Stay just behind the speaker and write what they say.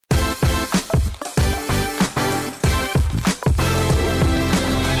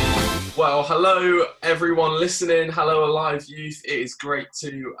Well, hello everyone listening. Hello Alive Youth. It is great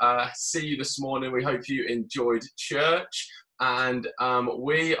to see you this morning. We hope you enjoyed church. And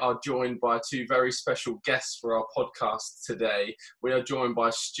we are joined by two very special guests for our podcast today. We are joined by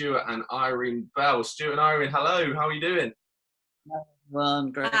Stuart and Irene Bell. Stuart and Irene, hello. How are you doing? Well,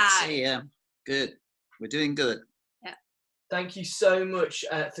 great to see you. Good. We're doing good. Thank you so much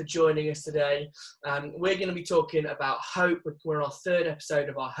for joining us today. We're going to be talking about hope. We're on our third episode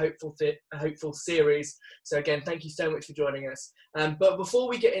of our Hopeful series. So again, thank you so much for joining us. But before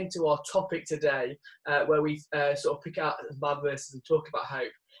we get into our topic today, where we sort of pick out Bible verses and talk about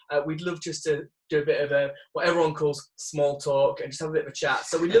hope, we'd love just to do a bit of what everyone calls small talk and just have a bit of a chat.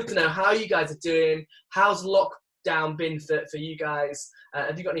 So we'd love to know how you guys are doing. How's lockdown been for you guys?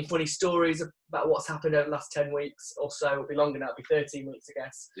 Have you got any funny stories about what's happened over the last 10 weeks or so? It'll be longer now, it'll be 13 weeks, I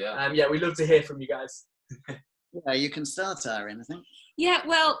guess. We'd love to hear from you guys. Yeah, you can start, Irene, I think. Yeah,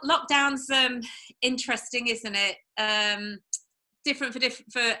 well, lockdown's interesting, isn't it? Different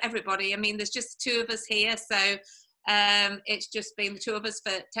for everybody. I mean, there's just two of us here, so it's just been the two of us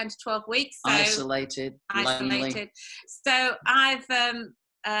for 10 to 12 weeks. So Isolated. Lonely. So I've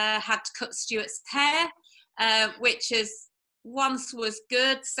had to cut Stuart's hair, which is once was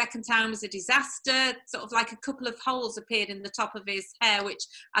good, second time was a disaster. Sort of like a couple of holes appeared in the top of his hair, which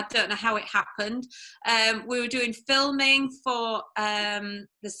I don't know how it happened. We were doing filming for the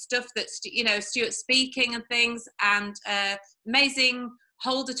stuff that Stuart's speaking and things, and amazing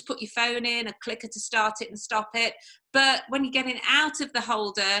holder to put your phone in, a clicker to start it and stop it. But when you're getting out of the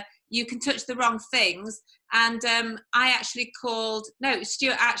holder, you can touch the wrong things. And Stuart actually called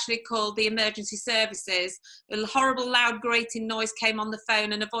the emergency services. A horrible, loud, grating noise came on the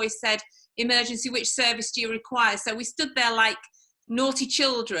phone and a voice said, "Emergency, which service do you require?" So we stood there like naughty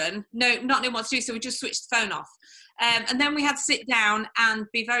children, not knowing what to do, so we just switched the phone off. And then we had to sit down and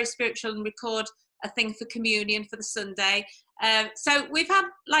be very spiritual and record a thing for communion for the Sunday. So we've had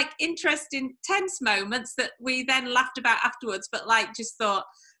like interesting, tense moments that we then laughed about afterwards, but like just thought,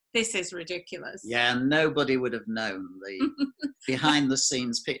 this is ridiculous. Yeah, nobody would have known the behind the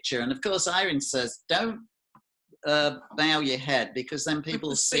scenes picture. And of course, Irene says, don't bow your head, because then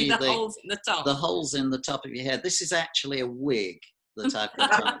people see the holes in the top. The holes in the top of your head. This is actually a wig that I've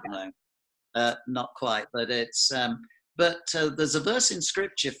got on. Not quite, but it's... But there's a verse in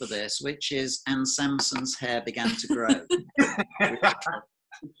scripture for this, which is, "And Samson's hair began to grow."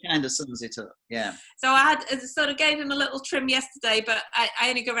 Which kind of sums it up, yeah. So I sort of gave him a little trim yesterday, but I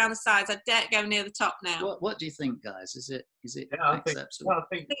only go around the sides. I don't go near the top now. What do you think, guys? Is it acceptable? I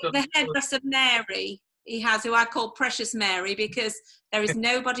think the hairdresser Mary he has, who I call Precious Mary, because there is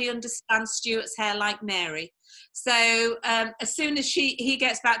nobody understands Stuart's hair like Mary. So as soon as he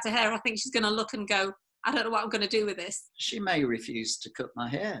gets back to her, I think she's going to look and go, I don't know what I'm going to do with this. She may refuse to cut my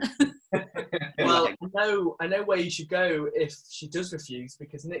hair. Well, I know where you should go if she does refuse,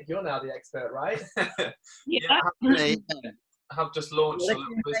 because Nick, you're now the expert, right? Yeah. I have just launched a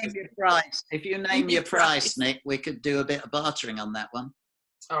little business. If you name your price, Nick, we could do a bit of bartering on that one.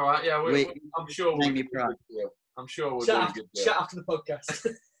 All right, yeah, I'm sure we'll do a good deal. I'm sure we'll do a good deal. Shut after the podcast.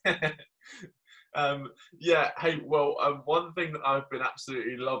 One thing that I've been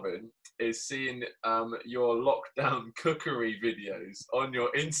absolutely loving is seeing your lockdown cookery videos on your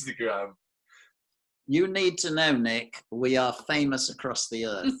Instagram. You need to know, Nick, we are famous across the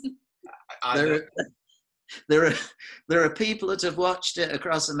earth. There are people that have watched it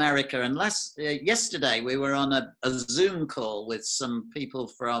across America, and yesterday we were on a Zoom call with some people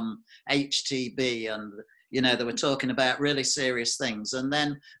from HTB, and they were talking about really serious things. And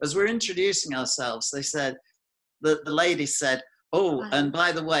then as we're introducing ourselves, they said, the lady said, "Oh, and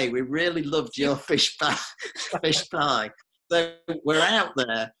by the way, we really loved your fish pie." So we're out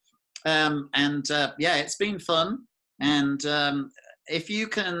there. It's been fun. And if you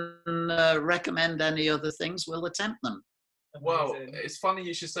can recommend any other things, we'll attempt them. Well, it's funny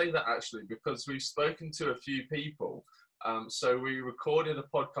you should say that, actually, because we've spoken to a few people. So we recorded a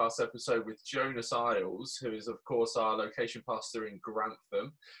podcast episode with Jonas Isles, who is, of course, our location pastor in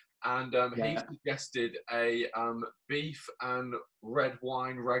Grantham. And he suggested a beef and red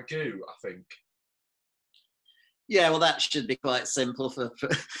wine ragu, I think. Yeah, well, that should be quite simple for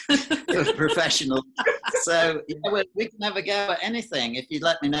professionals. So we can have a go at anything. If you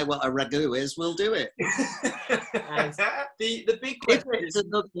let me know what a ragu is, we'll do it. The big question if it's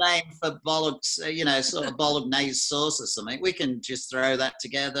another name for sort of bolognese sauce or something, we can just throw that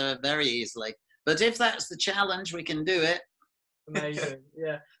together very easily. But if that's the challenge, we can do it. Amazing,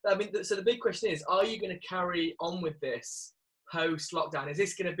 yeah. I mean, so the big question is, are you going to carry on with this post-lockdown? Is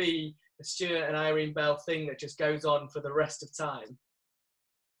this going to be a Stuart and Irene Bell thing that just goes on for the rest of time?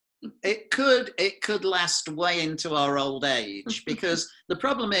 It could last way into our old age, because the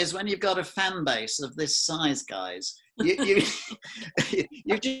problem is when you've got a fan base of this size, guys, you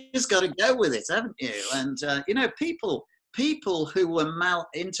you've just got to go with it, haven't you? And you know, people who were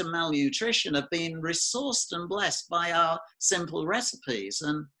into malnutrition have been resourced and blessed by our simple recipes,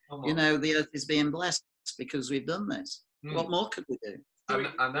 and you know, the earth is being blessed because we've done this. What more could we do?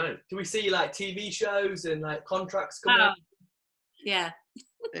 I know. Do we see like TV shows and like contracts coming up? Yeah.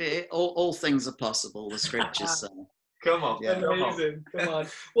 All things are possible, the scriptures say. Come on. Yeah. Amazing. Come on.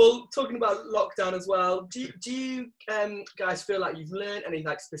 Well, talking about lockdown as well, do you guys feel like you've learned any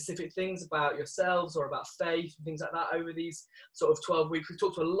like specific things about yourselves or about faith and things like that over these sort of 12 weeks? We've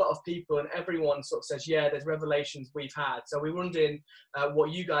talked to a lot of people and everyone sort of says, yeah, there's revelations we've had. So we're wondering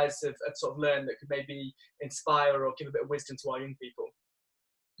what you guys have sort of learned that could maybe inspire or give a bit of wisdom to our young people.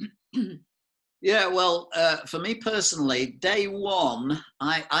 Yeah, well, for me personally, day one,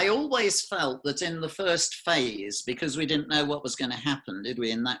 I always felt that in the first phase, because we didn't know what was going to happen, did we?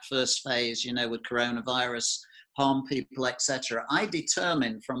 In that first phase, you know, with coronavirus, harm people, etc. I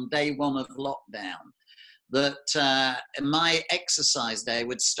determined from day one of lockdown that my exercise day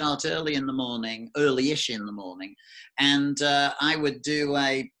would start early-ish in the morning, and I would do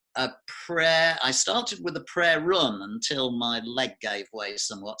a prayer. I started with a prayer run until my leg gave way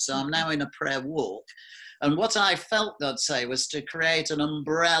somewhat. So I'm now in a prayer walk. And what I felt God say was to create an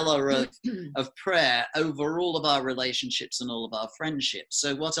umbrella of prayer over all of our relationships and all of our friendships.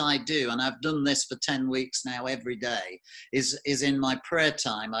 So what I do, and I've done this for 10 weeks now every day, is in my prayer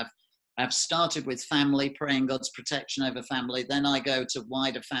time, I've started with family, praying God's protection over family. Then I go to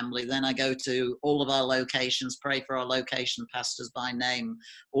wider family. Then I go to all of our locations, pray for our location pastors by name,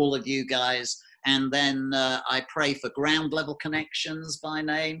 all of you guys. And then I pray for ground level connections by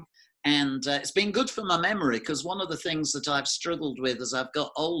name. And it's been good for my memory, because one of the things that I've struggled with as I've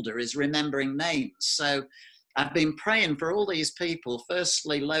got older is remembering names. So I've been praying for all these people,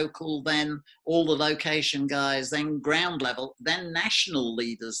 firstly local, then all the location guys, then ground level, then national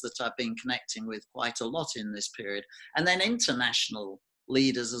leaders that I've been connecting with quite a lot in this period, and then international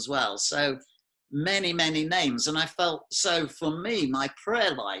leaders as well. So many, many names. And I felt, so for me, my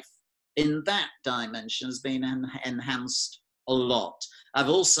prayer life in that dimension has been enhanced a lot. I've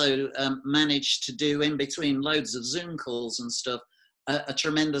also managed to do, in between loads of Zoom calls and stuff, a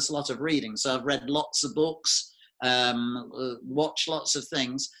tremendous lot of reading. So I've read lots of books, watched lots of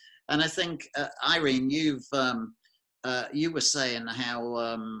things. And I think, Irene, you were saying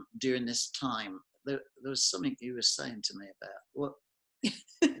how during this time, there was something you were saying to me about. What?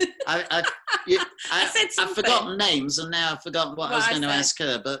 I've forgotten names, and now I've forgotten what I was going to ask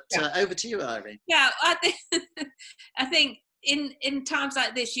her. But over to you, Irene. Yeah, I think in times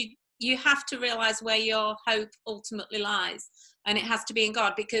like this, you have to realize where your hope ultimately lies, and it has to be in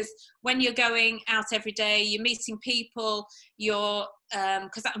God, because when you're going out every day, you're meeting people, you're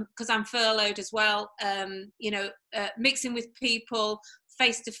because I'm furloughed as well, mixing with people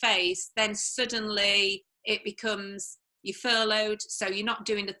face to face, then suddenly it becomes you're furloughed, so you're not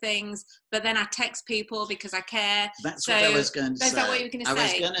doing the things. But then I text people because I care. That's what I was going to say. Is that what you were going to say? I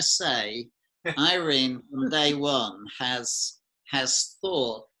was going to say, Irene from day one has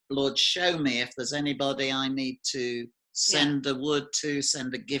thought, Lord, show me if there's anybody I need to send a word to,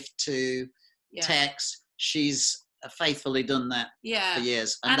 send a gift to, text. She's faithfully done that for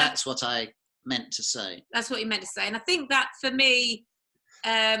years. And that's what I meant to say. That's what you meant to say. And I think that for me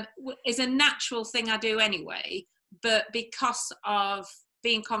is a natural thing I do anyway. But because of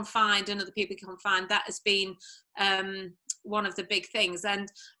being confined and other people confined, that has been one of the big things. And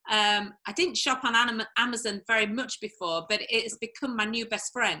I didn't shop on Amazon very much before, but it has become my new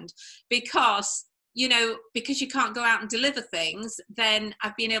best friend, because you can't go out and deliver things, then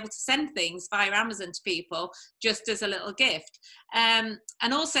I've been able to send things via Amazon to people just as a little gift. And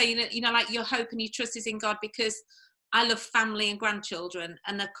also, like your hope and your trust is in God, because I love family and grandchildren.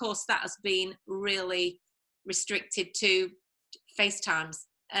 And of course that has been really restricted to FaceTimes.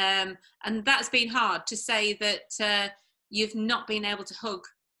 And that's been hard to say that you've not been able to hug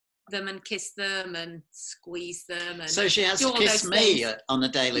them and kiss them and squeeze them. And so she has to kiss me on a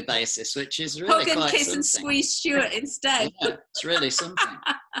daily basis, which is really hug and kiss something. And squeeze Stuart instead. Yeah, it's really something.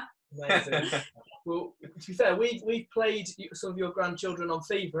 Amazing. Well, to be fair, we've played some of your grandchildren on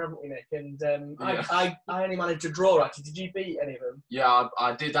FIFA, haven't we, Nick? And I only managed to draw, actually. Did you beat any of them? Yeah,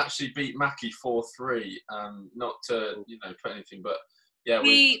 I did actually beat Mackie 4-3. Not to put anything, but yeah.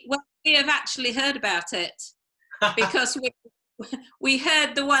 We have actually heard about it, because we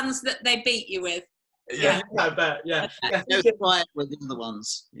heard the ones that they beat you with. Yeah. I bet. Yeah. I No think, quiet with the other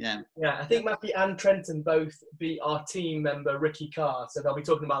ones. Yeah. I think Matthew and Trenton both beat our team member Ricky Carr, so they'll be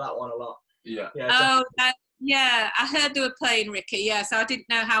talking about that one a lot. Yeah. Oh, yeah. I heard they were playing Ricky. Yeah, so I didn't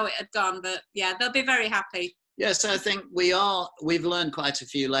know how it had gone, but yeah, they'll be very happy. Yes, I think we've learned quite a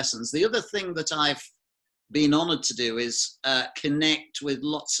few lessons. The other thing that I've been honoured to do is connect with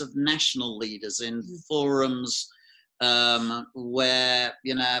lots of national leaders in forums where,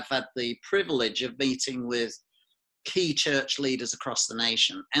 you know, I've had the privilege of meeting with key church leaders across the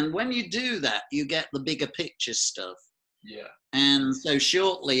nation. And when you do that, you get the bigger picture stuff. Yeah. And so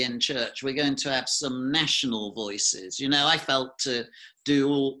shortly in church, we're going to have some national voices. You know, I felt to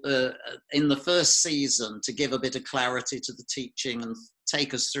do in the first season to give a bit of clarity to the teaching and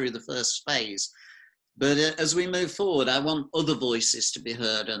take us through the first phase. But as we move forward, I want other voices to be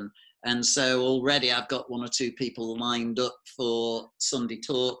heard. And so already I've got one or two people lined up for Sunday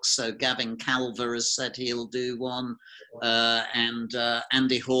talks. So Gavin Calver has said he'll do one, and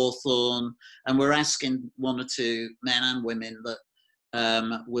Andy Hawthorne. And we're asking one or two men and women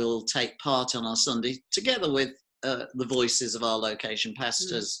that will take part on our Sunday, together with the voices of our location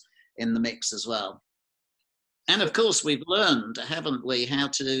pastors in the mix as well. And of course, we've learned, haven't we, how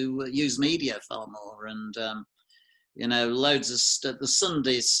to use media far more. And, you know, loads of stuff. The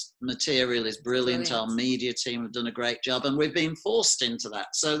Sunday's material is brilliant. Our media team have done a great job, and we've been forced into that.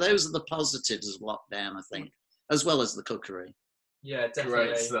 So those are the positives of lockdown, I think, as well as the cookery. Yeah, definitely.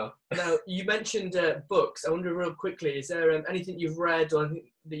 Great stuff. Now, you mentioned books. I wonder real quickly, is there anything you've read or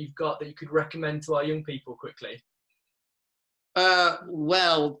anything that you've got that you could recommend to our young people quickly?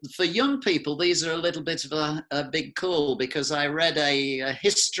 Well, for young people, these are a little bit of a big call, because I read a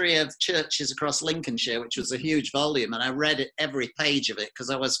history of churches across Lincolnshire, which was a huge volume, and I read it, every page of it, because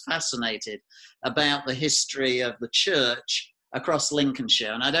I was fascinated about the history of the church across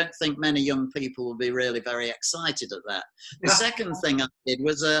Lincolnshire, and I don't think many young people will be really very excited at that. The second thing I did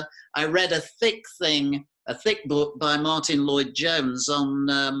was I read a thick book by Martin Lloyd-Jones on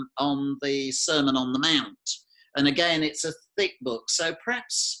the Sermon on the Mount. And again, it's a thick book, so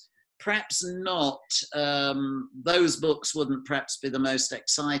perhaps not. Those books wouldn't perhaps be the most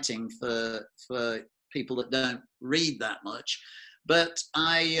exciting for people that don't read that much. But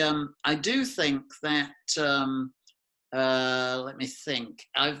I do think that let me think.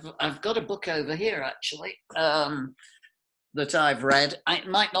 I've got a book over here actually that I've read. It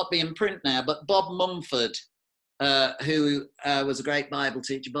might not be in print now, but Bob Mumford, who was a great Bible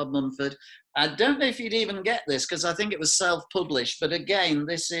teacher, Bob Mumford. I don't know if you'd even get this, because I think it was self-published, but again,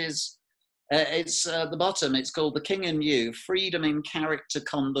 this is, it's the bottom, it's called The King and You, Freedom in Character,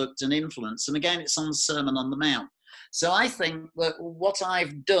 Conduct and Influence. And again, it's on the Sermon on the Mount. So I think that what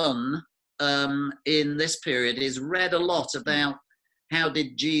I've done in this period is read a lot about how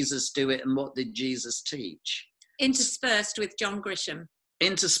did Jesus do it and what did Jesus teach. Interspersed with John Grisham.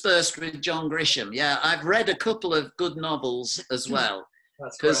 Yeah, I've read a couple of good novels as well,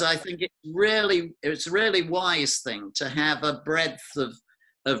 because I think it's a really wise thing to have a breadth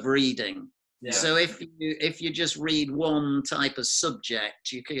of reading. Yeah. So if you just read one type of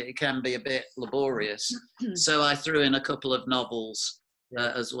subject, it can be a bit laborious. So I threw in a couple of novels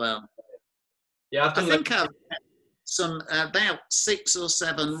as well. Yeah, I think I've read some about 6 or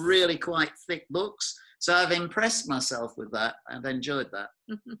 7 really quite thick books. So I've impressed myself with that. I've enjoyed that.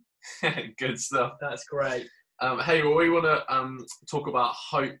 Good stuff. That's great. Hey, well, we want to talk about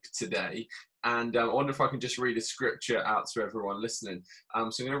hope today. And I wonder if I can just read a scripture out to everyone listening. So I'm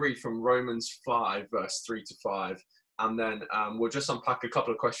going to read from Romans 5, verse 3 to 5. And then we'll just unpack a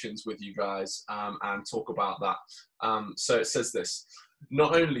couple of questions with you guys and talk about that. So it says this: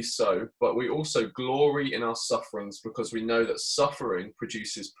 not only so, but we also glory in our sufferings, because we know that suffering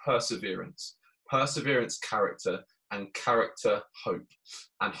produces perseverance. Perseverance, character, and character, hope.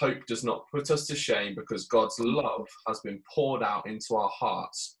 And hope does not put us to shame, because God's love has been poured out into our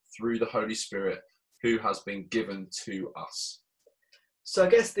hearts through the Holy Spirit who has been given to us. So I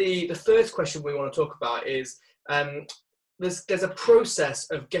guess the first question we want to talk about is there's a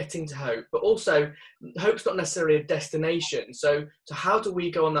process of getting to hope, but also hope's not necessarily a destination. So how do we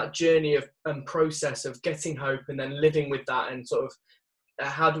go on that journey of process of getting hope and then living with that, and sort of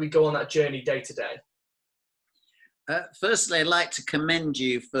how do we go on that journey day to day? Firstly, I'd like to commend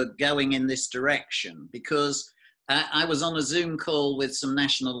you for going in this direction, because I was on a Zoom call with some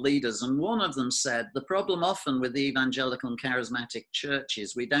national leaders, and one of them said the problem often with the evangelical and charismatic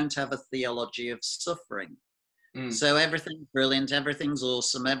churches, we don't have a theology of suffering. So everything's brilliant, everything's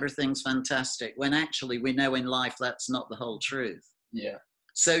awesome, everything's fantastic, when actually we know in life that's not the whole truth. Yeah.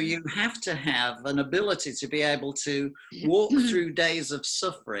 So you have to have an ability to be able to walk through days of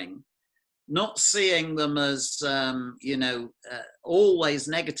suffering not seeing them as, always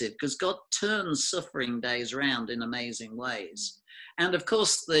negative, because God turns suffering days around in amazing ways. And of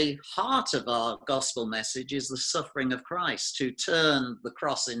course, the heart of our gospel message is the suffering of Christ, who turned the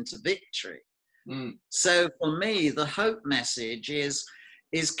cross into victory. So for me, the hope message is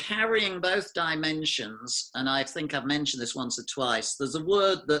carrying both dimensions. And I think I've mentioned this once or twice. There's a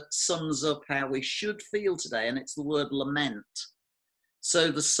word that sums up how we should feel today, and it's the word lament.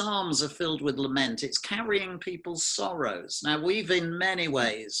 So the Psalms are filled with lament. It's carrying people's sorrows. Now, we've in many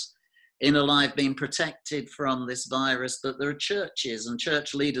ways in Alive been protected from this virus, but there are churches and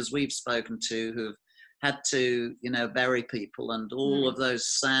church leaders we've spoken to who've had to, bury people and all of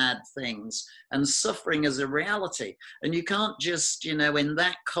those sad things, and suffering is a reality. And you can't just, in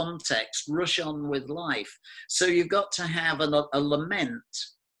that context, rush on with life. So you've got to have a lament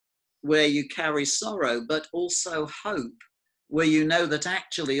where you carry sorrow, but also hope, where you know that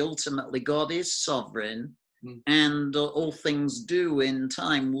actually, ultimately, God is sovereign and all things do in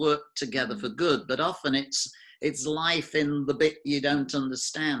time work together for good. But often it's life in the bit you don't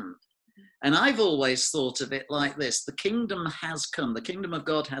understand. And I've always thought of it like this. The kingdom has come. The kingdom of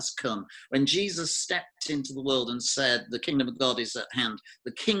God has come. When Jesus stepped into the world and said, the kingdom of God is at hand,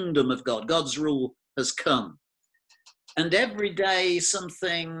 the kingdom of God, God's rule has come. And every day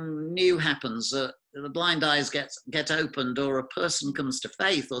something new happens. The blind eyes get opened, or a person comes to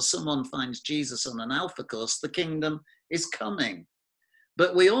faith, or someone finds Jesus on an Alpha course. The kingdom is coming.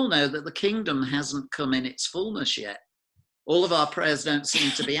 But we all know that the kingdom hasn't come in its fullness yet. All of our prayers don't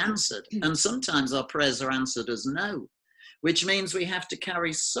seem to be answered. And sometimes our prayers are answered as no, which means we have to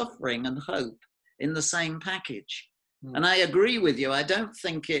carry suffering and hope in the same package. And I agree with you. I don't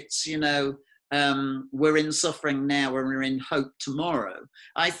think it's, we're in suffering now and we're in hope tomorrow.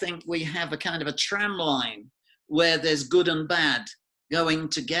 I think we have a kind of a tram line where there's good and bad going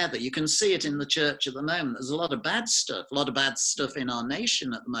together. You can see it in the church at the moment. There's a lot of bad stuff in our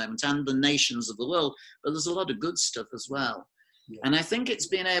nation at the moment and the nations of the world, but there's a lot of good stuff as well. Yeah. And I think it's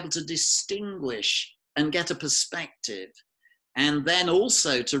being able to distinguish and get a perspective, and then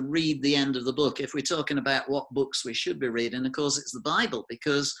also to read the end of the book. If we're talking about what books we should be reading, of course, it's the Bible,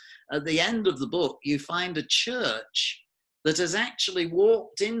 because at the end of the book, you find a church that has actually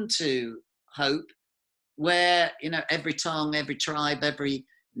walked into hope, where, every tongue, every tribe, every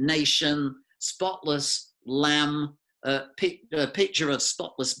nation, spotless lamb, a picture of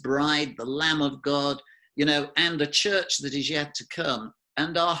spotless bride, the Lamb of God, and a church that is yet to come.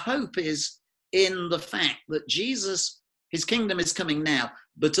 And our hope is in the fact that Jesus, his kingdom is coming now,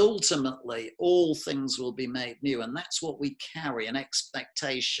 but ultimately all things will be made new. And that's what we carry, an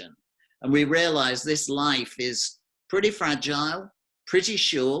expectation. And we realize this life is pretty fragile, pretty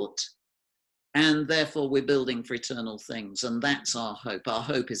short, and therefore we're building for eternal things. And that's our hope. Our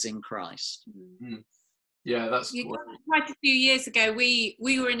hope is in Christ. Mm-hmm. Yeah, that's quite a few years ago, we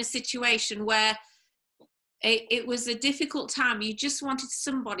were in a situation where it was a difficult time. You just wanted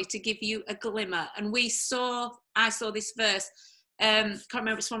somebody to give you a glimmer. And I saw this verse, can't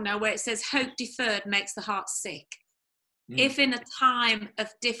remember it's from now, where it says, hope deferred makes the heart sick. If in a time of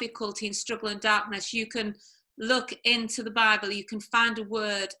difficulty and struggle and darkness, you can look into the Bible, you can find a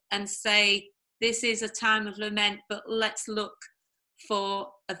word and say, this is a time of lament, but let's look for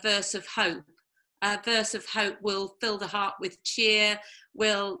a verse of hope. A verse of hope will fill the heart with cheer,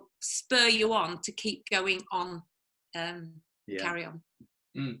 will spur you on to keep going on, carry on.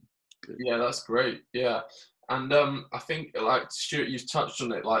 Yeah, that's great. Yeah. And I think, like Stuart, you've touched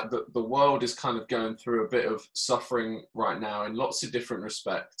on it, like the world is kind of going through a bit of suffering right now in lots of different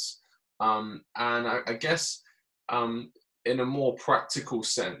respects. And I guess in a more practical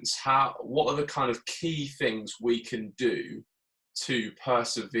sense, what are the kind of key things we can do to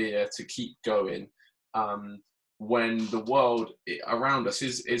persevere, to keep going when the world around us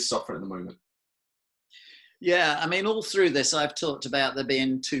is suffering at the moment? Yeah, I mean, all through this, I've talked about there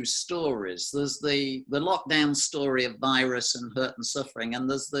being two stories. There's the lockdown story of virus and hurt and suffering, and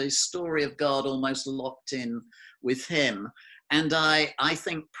there's the story of God almost locked in with him. And I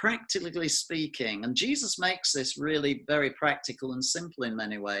think, practically speaking, and Jesus makes this really very practical and simple in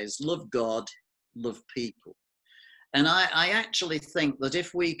many ways, love God, love people. And I actually think that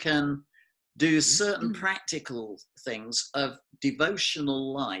if we can do certain practical things of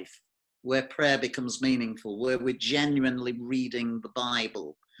devotional life, where prayer becomes meaningful, where we're genuinely reading the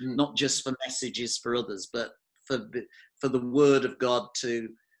Bible, not just for messages for others, but for the word of God to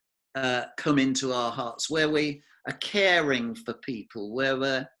come into our hearts, where we are caring for people, where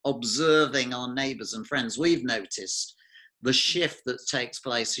we're observing our neighbours and friends. We've noticed the shift that takes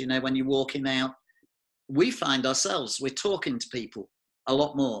place. When you're walking out, we find ourselves, we're talking to people a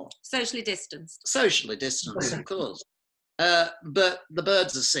lot more. Socially distanced. Socially distanced, of course. But the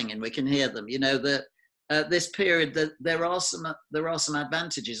birds are singing. We can hear them. You know, that this period, that there are some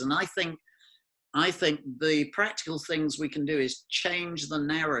advantages, and I think the practical things we can do is change the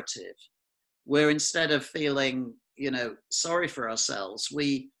narrative, where instead of feeling, you know, sorry for ourselves,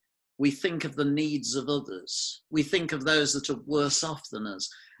 we think of the needs of others. We think of those that are worse off than us.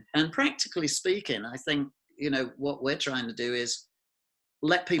 And practically speaking, I think, you know, what we're trying to do is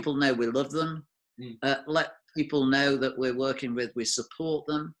let people know we love them. Let people know that we're working with, we support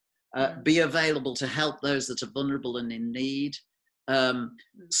them. Be available to help those that are vulnerable and in need.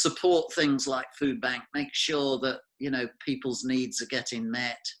 Support things like food bank. Make sure that, you know, people's needs are getting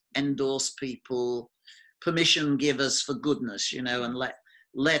met. Endorse people. Permission givers for goodness, you know, and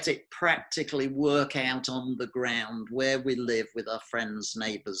let it practically work out on the ground where we live with our friends,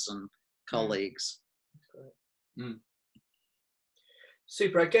 neighbours and colleagues.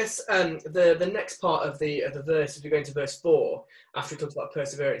 Super. I guess the next part of the verse, as we go into verse 4, after we talk about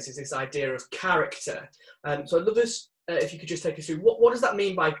perseverance, is this idea of character. So I'd love us, if you could just take us through, what does that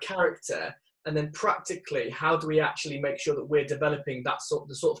mean by character? And then practically, how do we actually make sure that we're developing the sort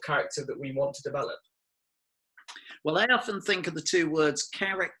of character that we want to develop? Well, I often think of the two words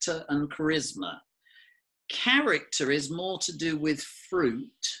character and charisma. Character is more to do with fruit,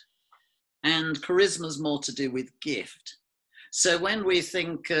 and charisma is more to do with gift. So when we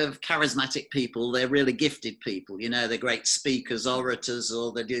think of charismatic people, they're really gifted people. You know, they're great speakers, orators,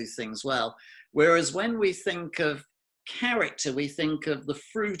 or they do things well. Whereas when we think of character, we think of the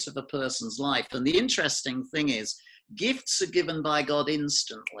fruit of a person's life. And the interesting thing is, gifts are given by God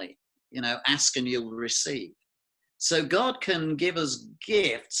instantly. You know, ask and you'll receive. So God can give us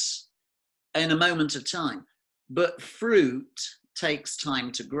gifts in a moment of time, but fruit takes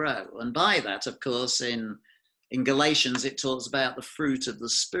time to grow. And by that, of course, in Galatians, it talks about the fruit of the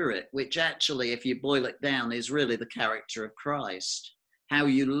Spirit, which actually, if you boil it down, is really the character of Christ, how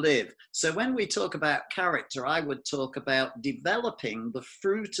you live. So when we talk about character, I would talk about developing the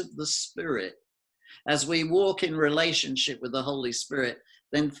fruit of the Spirit. As we walk in relationship with the Holy Spirit,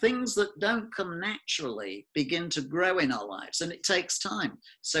 then things that don't come naturally begin to grow in our lives, and it takes time.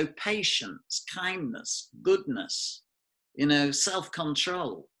 So patience, kindness, goodness, you know,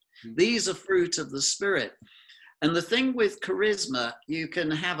 self-control. These are fruit of the Spirit. And the thing with charisma, you can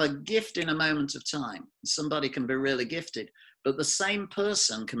have a gift in a moment of time. Somebody can be really gifted, but the same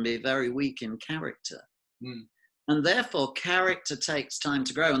person can be very weak in character. And therefore, character takes time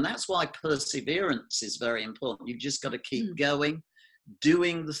to grow. And that's why perseverance is very important. You've just got to keep going,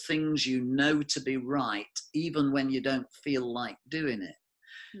 doing the things you know to be right, even when you don't feel like doing it.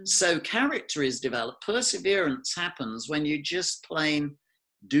 So character is developed. Perseverance happens when you just plain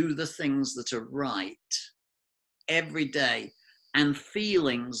do the things that are right every day, and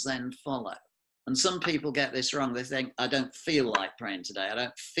feelings then follow. And some people get this wrong. They think, I don't feel like praying today. I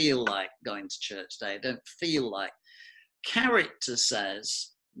don't feel like going to church today. I don't feel like. Character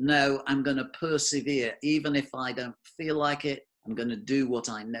says, no, I'm going to persevere. Even if I don't feel like it, I'm going to do what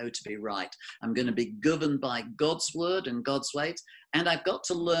I know to be right. I'm going to be governed by God's word and God's ways. And I've got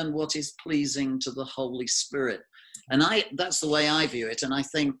to learn what is pleasing to the Holy Spirit. And that's the way I view it. And I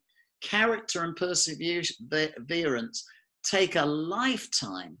think character and perseverance take a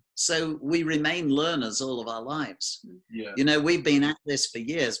lifetime. So we remain learners all of our lives. Yeah. You know, we've been at this for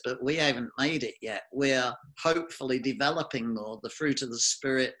years, but we haven't made it yet. We're hopefully developing more. The fruit of the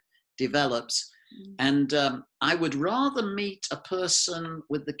Spirit develops. And I would rather meet a person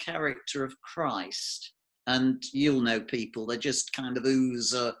with the character of Christ. And you'll know people, they just kind of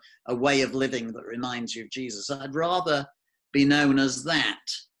ooze a way of living that reminds you of Jesus. I'd rather be known as that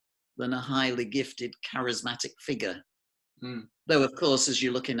than a highly gifted, charismatic figure. Though, of course, as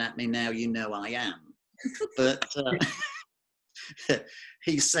you're looking at me now, you know I am. But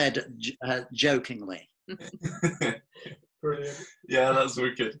he said jokingly. Brilliant. Yeah, that's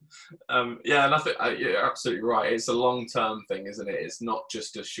wicked. Yeah, and I think you're absolutely right. It's a long-term thing, isn't it? It's not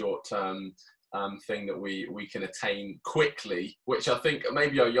just a short-term thing that we can attain quickly, which I think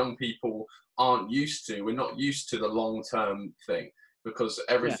maybe our young people aren't used to. We're not used to the long-term thing because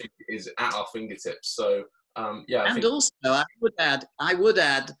everything is at our fingertips. So and also, I would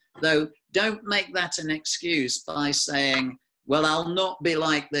add, though, don't make that an excuse by saying, well, I'll not be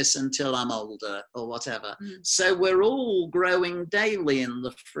like this until I'm older or whatever. So we're all growing daily in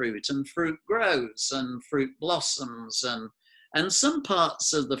the fruit, and fruit grows and fruit blossoms, and some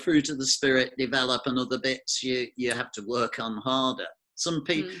parts of the fruit of the Spirit develop, and other bits you have to work on harder. Some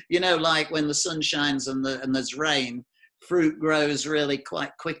people, you know, like when the sun shines and there's rain, fruit grows really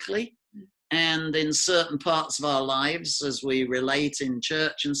quite quickly. And in certain parts of our lives, as we relate in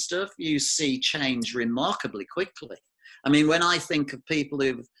church and stuff, you see change remarkably quickly. I mean, when I think of people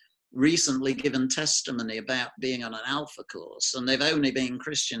who've recently given testimony about being on an Alpha course, and they've only been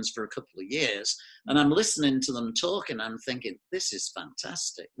Christians for a couple of years, and I'm listening to them talking, I'm thinking, this is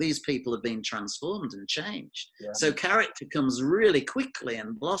fantastic. These people have been transformed and changed. Yeah. So character comes really quickly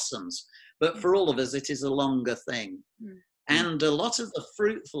and blossoms. But for all of us, it is a longer thing. Mm. And a lot of the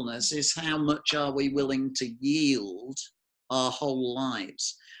fruitfulness is how much are we willing to yield our whole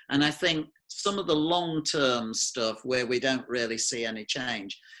lives. And I think some of the long-term stuff where we don't really see any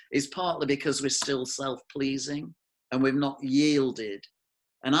change is partly because we're still self-pleasing and we've not yielded.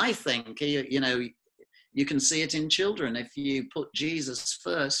 And I think, you know, you can see it in children. If you put Jesus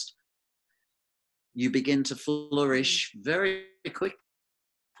first, you begin to flourish very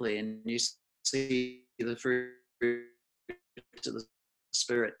quickly, and you see the fruit of the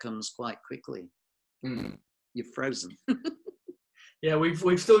Spirit comes quite quickly. Mm. You're frozen. Yeah,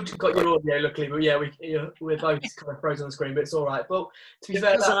 we've still got your audio, luckily, but yeah, we're both kind of frozen on the screen, but it's all right. But to be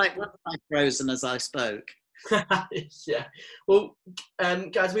fair, I frozen as I spoke. Yeah. Well,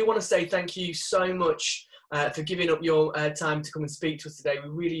 guys, we want to say thank you so much for giving up your time to come and speak to us today. We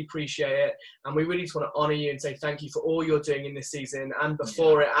really appreciate it, and we really just want to honour you and say thank you for all you're doing in this season and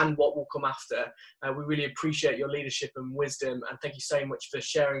before it and what will come after. We really appreciate your leadership and wisdom, and thank you so much for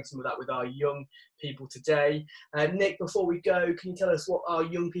sharing some of that with our young people today. Nick, before we go, can you tell us what our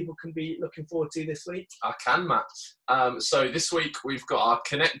young people can be looking forward to this week? I can, Matt. So this week we've got our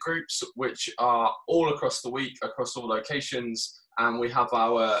Connect groups, which are all across the week, across all locations. And we have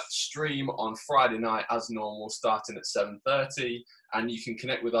our stream on Friday night as normal, starting at 7:30. And you can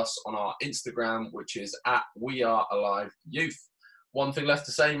connect with us on our Instagram, which is @WeAreAliveYouth. One thing left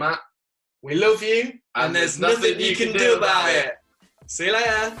to say, Matt. We love you, and there's nothing you can do about it. See you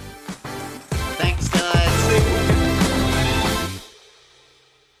later. Thanks, guys.